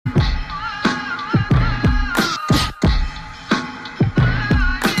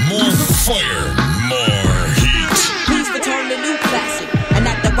fire, more heat. Please return the new classic and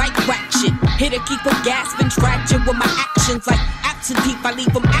not the right shit. Here to keep them gasping, tragic with my actions like absentee. I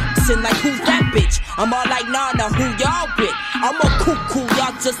leave them accent like who's that bitch? I'm all like nah, who y'all with? I'm a cool,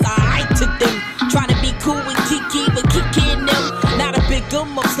 y'all just alright to them. Trying to be cool with Kiki, but Kiki and them. Not a big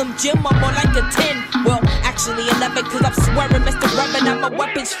Muslim Jim, I'm more like a 10. Well, actually 11, cause I'm swearing, Mr. Reverend, I'm a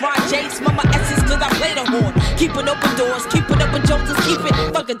weapons fry, J, smell my essence, cause I play the horn. Keeping open doors, keeping up with Joneses, keep it.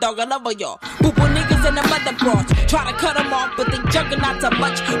 Fuck a dog, I love all y'all. Boo-boo niggas and the mother bros. Try to cut them off, but they juggernauts are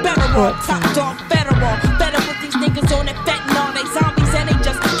much better off. Top dog, better off. Better with these niggas on that fentanyl. They zombies and they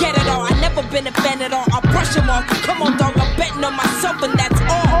just get it all. I never been a fan at all, I'll brush them off. Come on, dog, I'm betting on myself and that's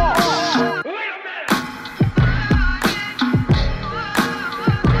all.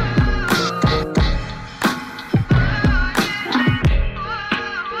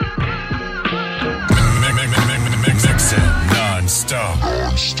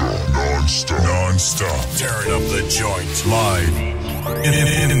 Non-stop, tearing up the joint, live,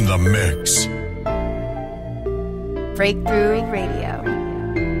 in the mix. Breakthrough Radio.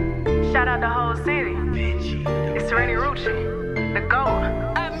 Shout out the whole city. It's Rennie Rucci, the GOAT.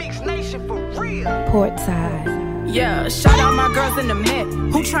 I mix nation for real. Portside. Yeah, shout out my girls in the Met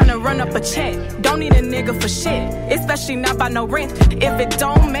who tryna run up a check. Don't need a nigga for shit, especially not by no rent. If it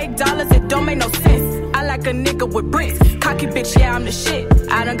don't make dollars, it don't make no sense. I like a nigga with bricks. Cocky bitch, yeah, I'm the shit.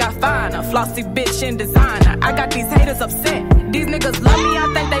 I done got fine, a flossy bitch in designer. I got these haters upset. These niggas love me, I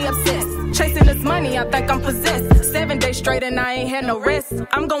think they obsessed. Chasing this money, I think I'm possessed. 7 days straight and I ain't had no rest.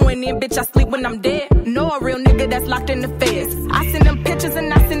 I'm going in, bitch, I sleep when I'm dead. Know a real nigga that's locked in the feds. I send them pictures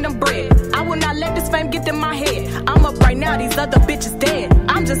and I send them bread. I will not let this fame get in my head. I'm up right now, these other bitches dead.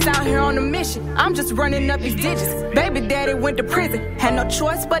 I'm just out here on a mission. I'm just running up these digits. Baby daddy went to prison. Had no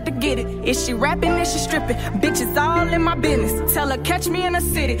choice but to get it. Is she rapping? Is she stripping? Bitches all in my business. Tell her catch me in the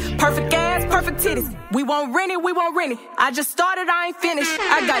city. Perfect ass, perfect titties. We won't rent it, we won't rent it. I just started, I ain't finished.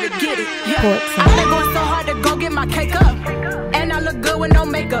 I gotta get it. Yeah. I've been going so hard to go get my cake up. And I look good with no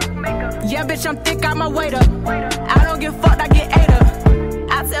makeup. Yeah, bitch, I'm thick, got my weight up. I don't get fucked, I get ate up.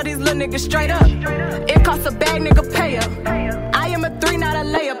 I tell these little niggas straight up. It costs a bag, nigga, pay up. I am a 3, not a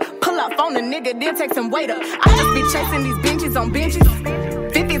layup. Pull up on the nigga, then take some weight up. I just be chasing these benches on benches.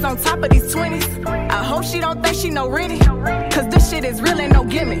 50s on top of these 20s. I hope she don't think she no Rennie. Cause this shit is real, ain't no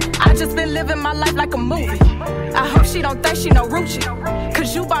gimmick. I just been living my life like a movie. I hope she don't think she no Rucci.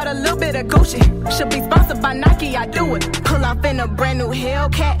 Cause you bought a little bit of Gucci. Should be sponsored by Nike, I do it. Pull up in a brand new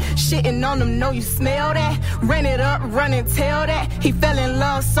Hellcat. Shitting on them, know you smell that. Ran it up, run and tell that. He fell in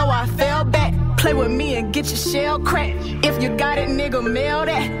love, so I fell back. Play with me and get your shell cracked. If you got it, nigga, mail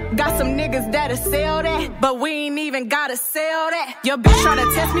that. Got some niggas that'll sell that. But we ain't even gotta sell that. Your bitch try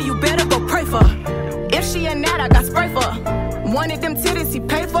to test me, you better go pray for her. If she ain't that, I got spray for her. Wanted them titties, he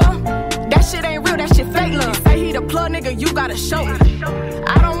paid for her. That shit ain't real, that shit fake love. Say he the plug, nigga, you gotta show me.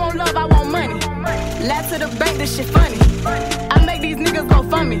 I don't want love, I want money. Laugh to the bank, this shit funny. I make these niggas go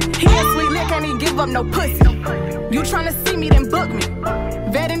for me. He a sweet lick, can't even give up no pussy. You tryna see me, then book me.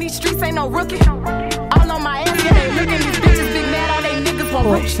 Vet in these streets ain't no rookie. All on my ass, yeah, they looking. These bitches big mad, all they niggas want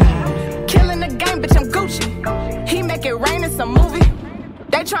rich. Killing the game, bitch, I'm Gucci. He make it rain, it's a movie.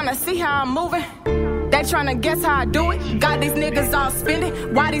 They tryna see how I'm moving. They tryna guess how I do it. Got these niggas all spending.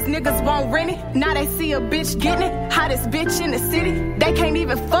 Why these niggas won't rent it? Now they see a bitch getting it. Hottest bitch in the city. They can't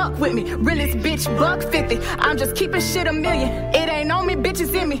even fuck with me. Realest bitch, $150. I'm just keeping shit a million. It ain't on me,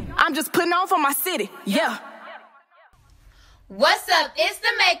 bitches in me. I'm just putting on for my city. Yeah. What's up? It's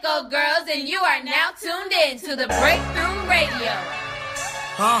the Mako Girls, and you are now tuned in to the Breakthrough Radio.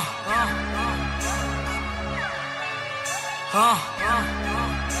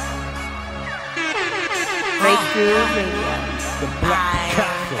 Breakthrough Radio. The Black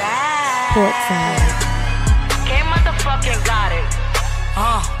Castle. Portside. Came motherfucking got it.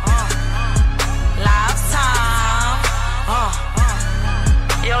 Live time.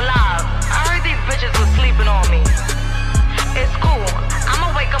 Yo, Live, I heard these bitches was sleeping on me. It's cool,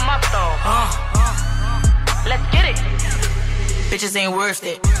 I'ma wake them up though. Let's get it. Bitches ain't worth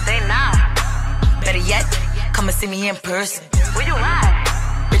it. They not. Better yet, come and see me in person. Where you at?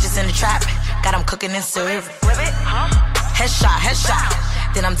 Bitches in the trap, got them cooking and serving. Whip it, huh?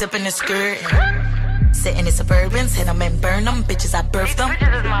 Headshot. Then I'm dipping and skirting. Sitting in Suburbans, hit them and burn them. Bitches, I birthed them.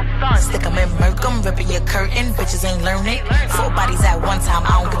 Bitches is my son. Stick them and murk them, ripping your curtain. Bitches ain't learning. 4 bodies at one time,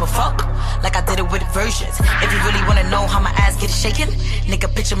 I don't give a fuck. Like I did it with versions. If you really wanna know how my ass get shaken, nigga,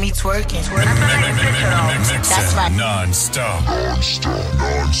 picture me twerking. That's right. Non-stop.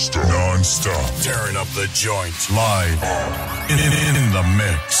 Tearing up the joint. Live. In the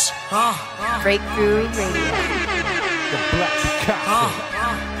mix. Breakthrough Radio. The Black Castle.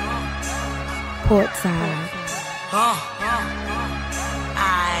 Portside. I'm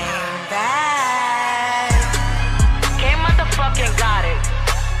back. Came motherfucking got it.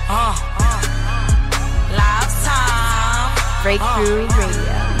 Live time. Breakthrough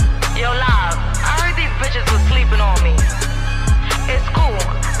Radio. Yo, Live, I heard these bitches was sleeping on me. It's cool.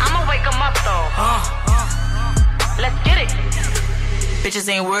 I'ma wake them up though. Let's get it. Bitches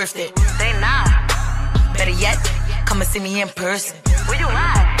ain't worth it. They not. Better yet, come and see me in person. Where you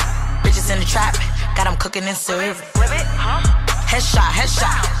at? Bitches in the trap, got them cooking and serving.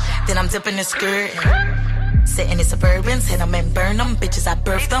 Headshot, then I'm dipping and skirting. Sitting in Suburbans, hit them and burn them. Bitches, I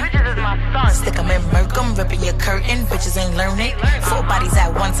birthed them. Stick them and murk them, ripping your curtain. Bitches ain't learning. 4 bodies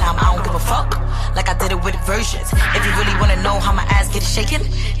at one time, I don't give a fuck. Like I did it with versions. If you really wanna know how my ass get shaken,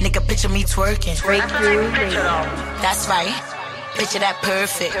 nigga, picture me twerking. Breakthrough Radio. That's right. Picture that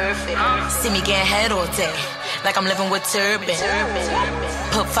perfect. See me getting head all day, like I'm living with turban.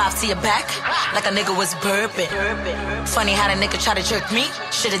 Put 5 to your back, like a nigga was burping. Funny how the nigga try to jerk me,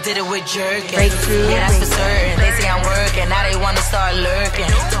 shoulda did it with jerking. Breakthrough Yeah, that's for certain. They say I'm working, now they wanna start lurking.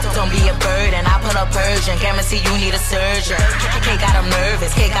 Don't be a burden, I put up Persian. Camera see you need a surgeon. K got them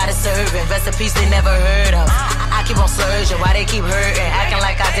nervous, K got it serving. Recipes they never heard of. I keep on surging, why they keep hurting? Acting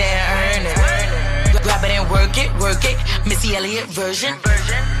like I didn't earn it. Grab it and work it, Missy Elliott version.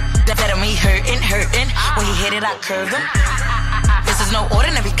 That me hurting. When he hit it, I curve him. This is no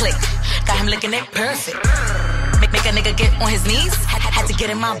ordinary click. Got him licking it perfect. Make a nigga get on his knees. Had to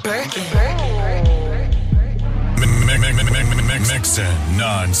get in my Birkin. Mixing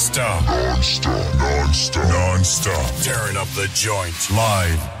non-stop. Tearing up the joint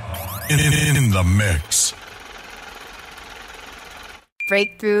live in the mix.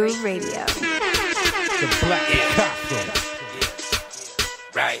 Breakthrough Radio. The Black Castle.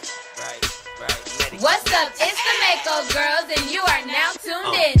 Right. What's up? It's the Mako Girls, and you are now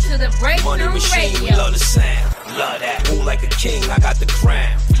tuned in to the Breakthrough Money machine, we Radio. love the sound. Love that. Move like a king, I got the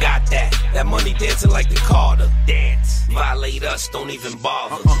crown. Got that. That money dancing like the Carter. Dance. Violate us, don't even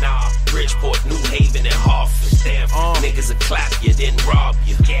bother. Nah. Bridgeport, New Haven, and Hartford. Damn. Niggas will clap you, then rob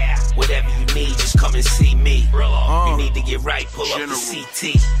you. Yeah. Whatever you need, just come and see me. You need to get right, pull up the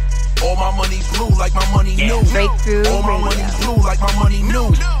CT. All my money blue like my money new. Breakthrough All my money blue like my money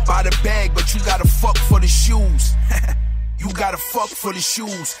new. Buy the bag, but you gotta fuck for the shoes. You gotta fuck for the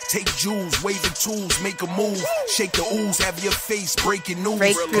shoes. Take jewels, waving tools, make a move. Shake the ooze, have your face breaking news.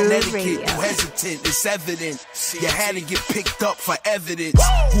 Connecticut, you hesitant, it's evident. You had to get picked up for evidence.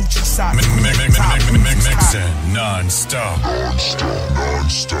 Gucci socks, Mixing non-stop.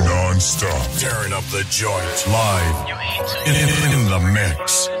 Tearing up the joint live in the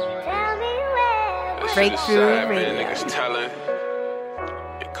mix. Breakthrough Man, Radio. niggas telling.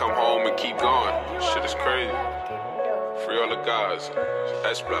 You come home and keep going. Shit is crazy. Free all the guys.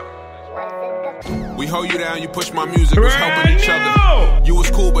 S-Block. We hold you down, you push my music, was helping each other. You was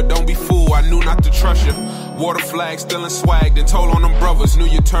cool, but don't be fool, I knew not to trust you. Water flag, still in swag, then told on them brothers. Knew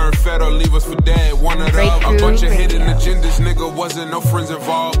you turned fed or leave us for dead, one or the other. A bunch of hidden agendas, nigga, wasn't no friends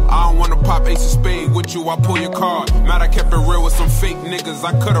involved. I don't wanna pop ace of spade with you, I pull your card. Mad I kept it real with some fake niggas,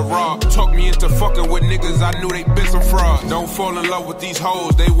 I could've robbed. Talk me into fucking with niggas, I knew they been some fraud. Don't fall in love with these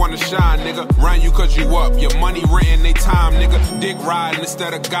hoes, they wanna shine, nigga. Round you cause you up, your money renting they time, nigga. Dick riding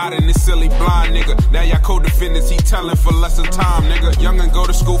instead of God in this silly blind, nigga. Now y'all co-defendants, he telling for less of time, nigga. Young and go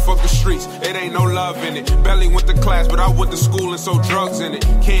to school, fuck the streets, it ain't no love in it. Barely went to class, but I went to school and sold drugs in it.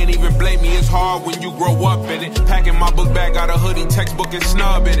 Can't even blame me, it's hard when you grow up in it. Packing my book bag, got a hoodie, textbook and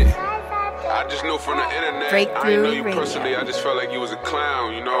snub in it. I just knew from the internet. Breakthrough I didn't know you Radio. personally, I just felt like you was a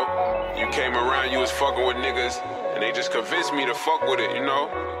clown, you know? You came around, you was fucking with niggas, and they just convinced me to fuck with it, you know?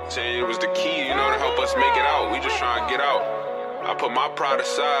 Saying it was the key, you know, to help us make it out. We just trying to get out. I put my pride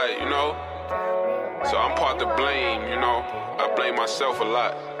aside, you know? So I'm part to blame, you know? I blame myself a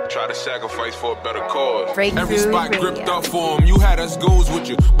lot. Try to sacrifice for a better cause. Every spot gripped up for him. You had us goons with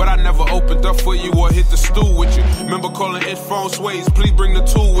you, but I never opened up for you or hit the stool with you. Remember calling it phone sways, please bring the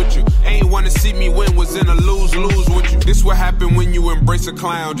tool with you. Ain't wanna see me win, was in a lose-lose with you. This what happened when you embrace a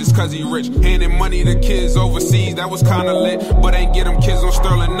clown just cause he rich. Handing money to kids overseas, that was kinda lit. But ain't get them kids on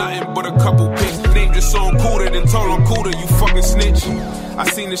Sterling nothing but a couple pics. Named your song Cooter, then told him Cooter, you fucking snitch. I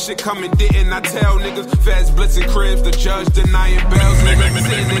seen the shit coming, didn't I tell niggas? Fast blitzing cribs, the judge denying bells. Niggas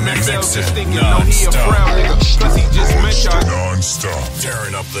sitting in that cell just thinking, no, he a frail nigga. Plus he just met y'all. Non-stop.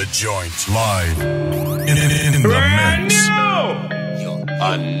 Tearing up the joint live in the mix.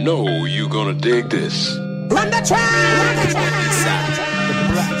 I know you gonna dig this. Run the track!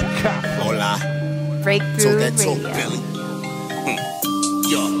 Hola. Breakthrough Talk that talk, Radio. Billy.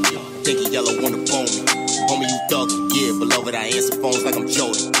 Yo, Dinky Yellow wanna bone me. Homie, you thuggin', yeah, below it, I answer phones like I'm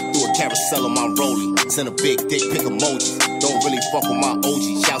Jody. Do a carousel on my rollie. Send a big dick, pick emojis. Don't really fuck with my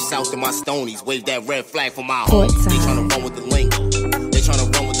OGs. Shouts out to my stonies. Wave that red flag for my homies. They tryna run with the lingo. They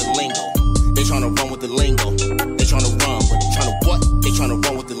tryna run with the lingo. They tryna run with the lingo. They tryna run, but they tryna what? They tryna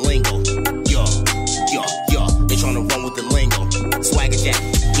run with the lingo. Yo. They tryna run with the lingo. Swagger Jack,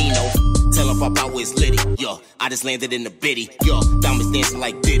 Dino. Tell her pop out where it's litty. Yo, I just landed in the biddy. Yo, diamonds dancing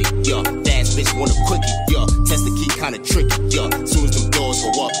like Diddy. Yo, fast bitch want a quickie. Yo, test the key kinda tricky. Yo, soon as them doors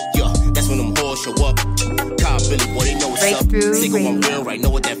go up. Yo, that's when them whores show up. Cobb Billy, boy, they know what's up. Single one real right, know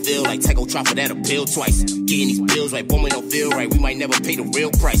what that feel like. Techo try for that appeal twice. Getting these bills right, boom, don't feel right. We might never pay the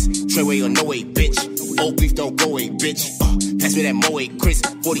real price. Treyway or no way, bitch. Old beef don't go away, bitch. Pass me that Moe, Chris.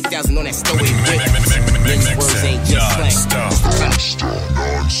 40,000 on that stowaway whip. Next words ain't just slang.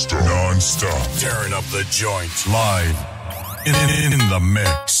 Non-stop. Tearing up the joint. Live. In the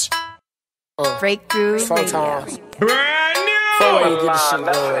mix. Breakthrough Radio. Brand new. Before you get the shit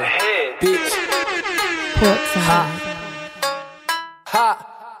going, bitch. Ha.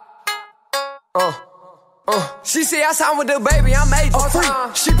 She say I signed with the baby, I'm major. Free.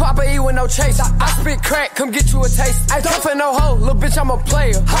 She pop a E with no chase. I spit crack, come get you a taste. I don't for no hoe, little bitch, I'm a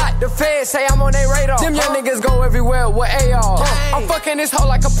player. Hot, the feds say I'm on their radar. Them young niggas go everywhere with AR. I'm fucking this hoe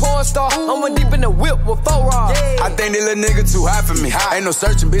like a porn star. I'm deep in the whip with 4 rods. I think this little nigga too hot for me. Ain't no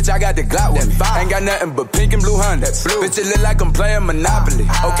searching, bitch, I got the Glock with me. Ain't got nothing but pink and blue hundreds. Bitch, it look like I'm playing Monopoly.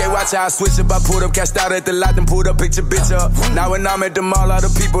 Okay, watch how I switch up. I pulled up, cashed out at the lot, then pulled up, picked your bitch up. Now when I'm at the mall, all the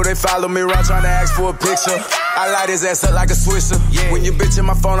people, they follow me around trying to ask for a picture. I light his ass up like a Swisher. When you bitch in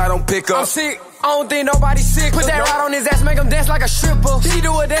my phone, I don't pick up. I'm sick. I don't think nobody sick. Put that rod on his ass, make him dance like a stripper. She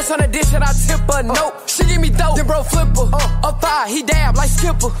do a dance on the dish and I tip her. Nope, she give me dope, then bro flipper. Up 5, he dab like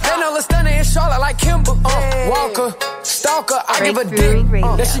Skipper. They know Lil Stunner and Charlotte like Kimber. Walker, stalker, I give a dick.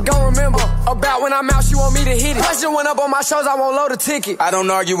 That she gon' remember. About when I'm out, she want me to hit it. Pressure went up on my shows, I won't load a ticket. I don't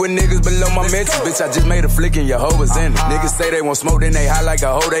argue with niggas below my mentions. Bitch, I just made a flick and your hoe was in it. Niggas say they want smoke, then they high like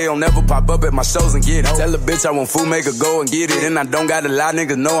a hoe. They don't never pop up at my shows and get it. Tell a bitch I want food, make her go and get it. And I don't gotta lie,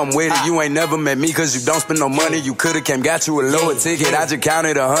 niggas know I'm with it. You ain't never met me cause you don't spend no money. You coulda came, got you a lower ticket. I just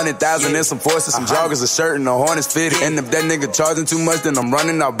counted 100,000 and some forces, some joggers, a shirt, and a Hornets fitted. And if that nigga charging too much, then I'm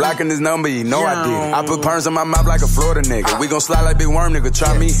running out, blocking his number. You know I did it. I put perms in my mouth like a Florida nigga. We gon' slide like Big Worm, nigga.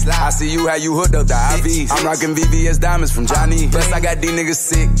 Try me. I see you how you hooked up the IVs. I'm rocking VVS diamonds from Johnny. Plus I got these niggas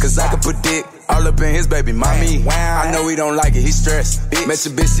sick, cause I can put dick all up in his baby mommy. I know he don't like it, he stressed. Met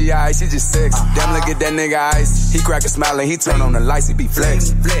your bitch, she ice, she just sex. Damn, look at that nigga ice. He crack a smile and he turn on the lights, he be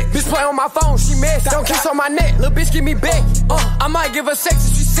flex. Bitch play on my phone, she mess. Don't kiss on my neck, little bitch give me back. I might give her sex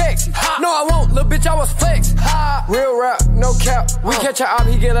if she sexy. No, I won't, little bitch, I was flex. Real rap, no cap. We catch a op,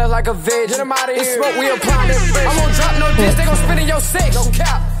 he get us like a veg. Get him out of here. It's smoke, we apply that fresh. I won't drop no diss, they gon' spin in your sex. No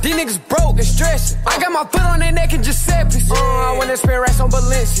cap. These niggas broke and stressing. I got my foot on their neck and just said piece. I wanna spend racks on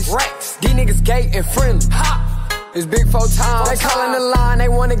Balenciagas. Racks. These niggas gay and friendly. It's big 4 times. They calling the line, they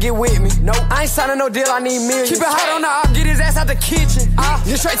wanna get with me. Nope, I ain't signing no deal, I need millions. Keep it hot on the op, get his ass out the kitchen.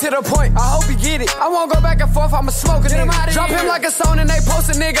 Get straight to the point, I hope he get it. I won't go back and forth, I'ma smoke a nigga. Drop him like a song and they post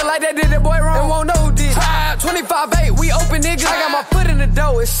a nigga like they did that boy wrong. And won't know who did. 25-8, we open niggas. I got my foot in the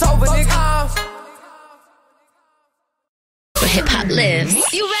door, it's over nigga. Where hip hop lives.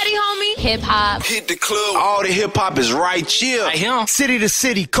 You ready, homie? Hip hop. Hit the club. All the hip hop is right here. Right here. City to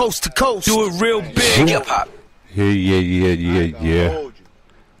city, coast to coast. Do it real big. Hip hop. Yeah.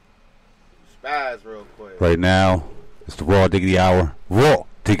 Spaz real quick. Right now, it's the Raw Diggity Hour. Raw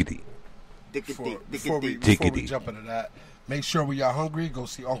Diggity. Before we jump into that, make sure when y'all hungry, go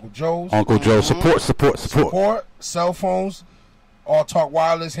see Uncle Joe's. Uncle Joe, support. Cell phones, All Talk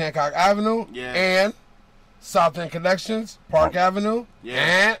Wireless, Hancock Avenue, and South End Connections, Park Avenue,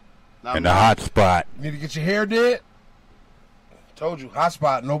 and the hot spot. Need to get your hair did? Told you, hot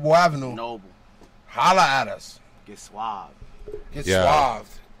spot, Noble Avenue. Noble. Holla at us. Get suave. Get suave.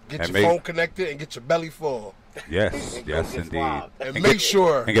 Get your phone connected and get your belly full. Yes, indeed. And make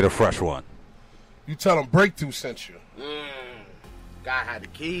sure. And get a fresh one. You tell them Breakthrough sent you. Guy had the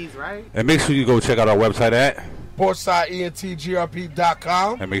keys, right? And make sure you go check out our website at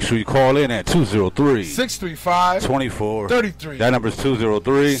PortsideENTGRP.com. And make sure you call in at 203-635-2433. That number is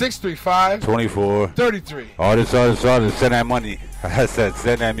 203-635-2433. Artists, send that money. I said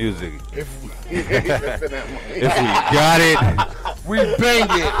send that music. If we got it, we bang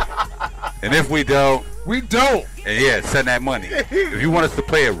it. And if we don't, we don't. And send that money. If you want us to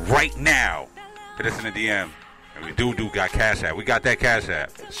play it right now, hit us in the DM. And we do got Cash App. We got that Cash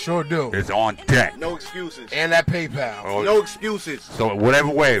App. Sure do. It's on deck. No excuses. And that PayPal. No excuses. So whatever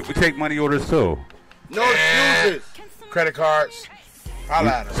way, we take money orders too. No excuses. Credit cards. Holla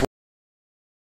at us.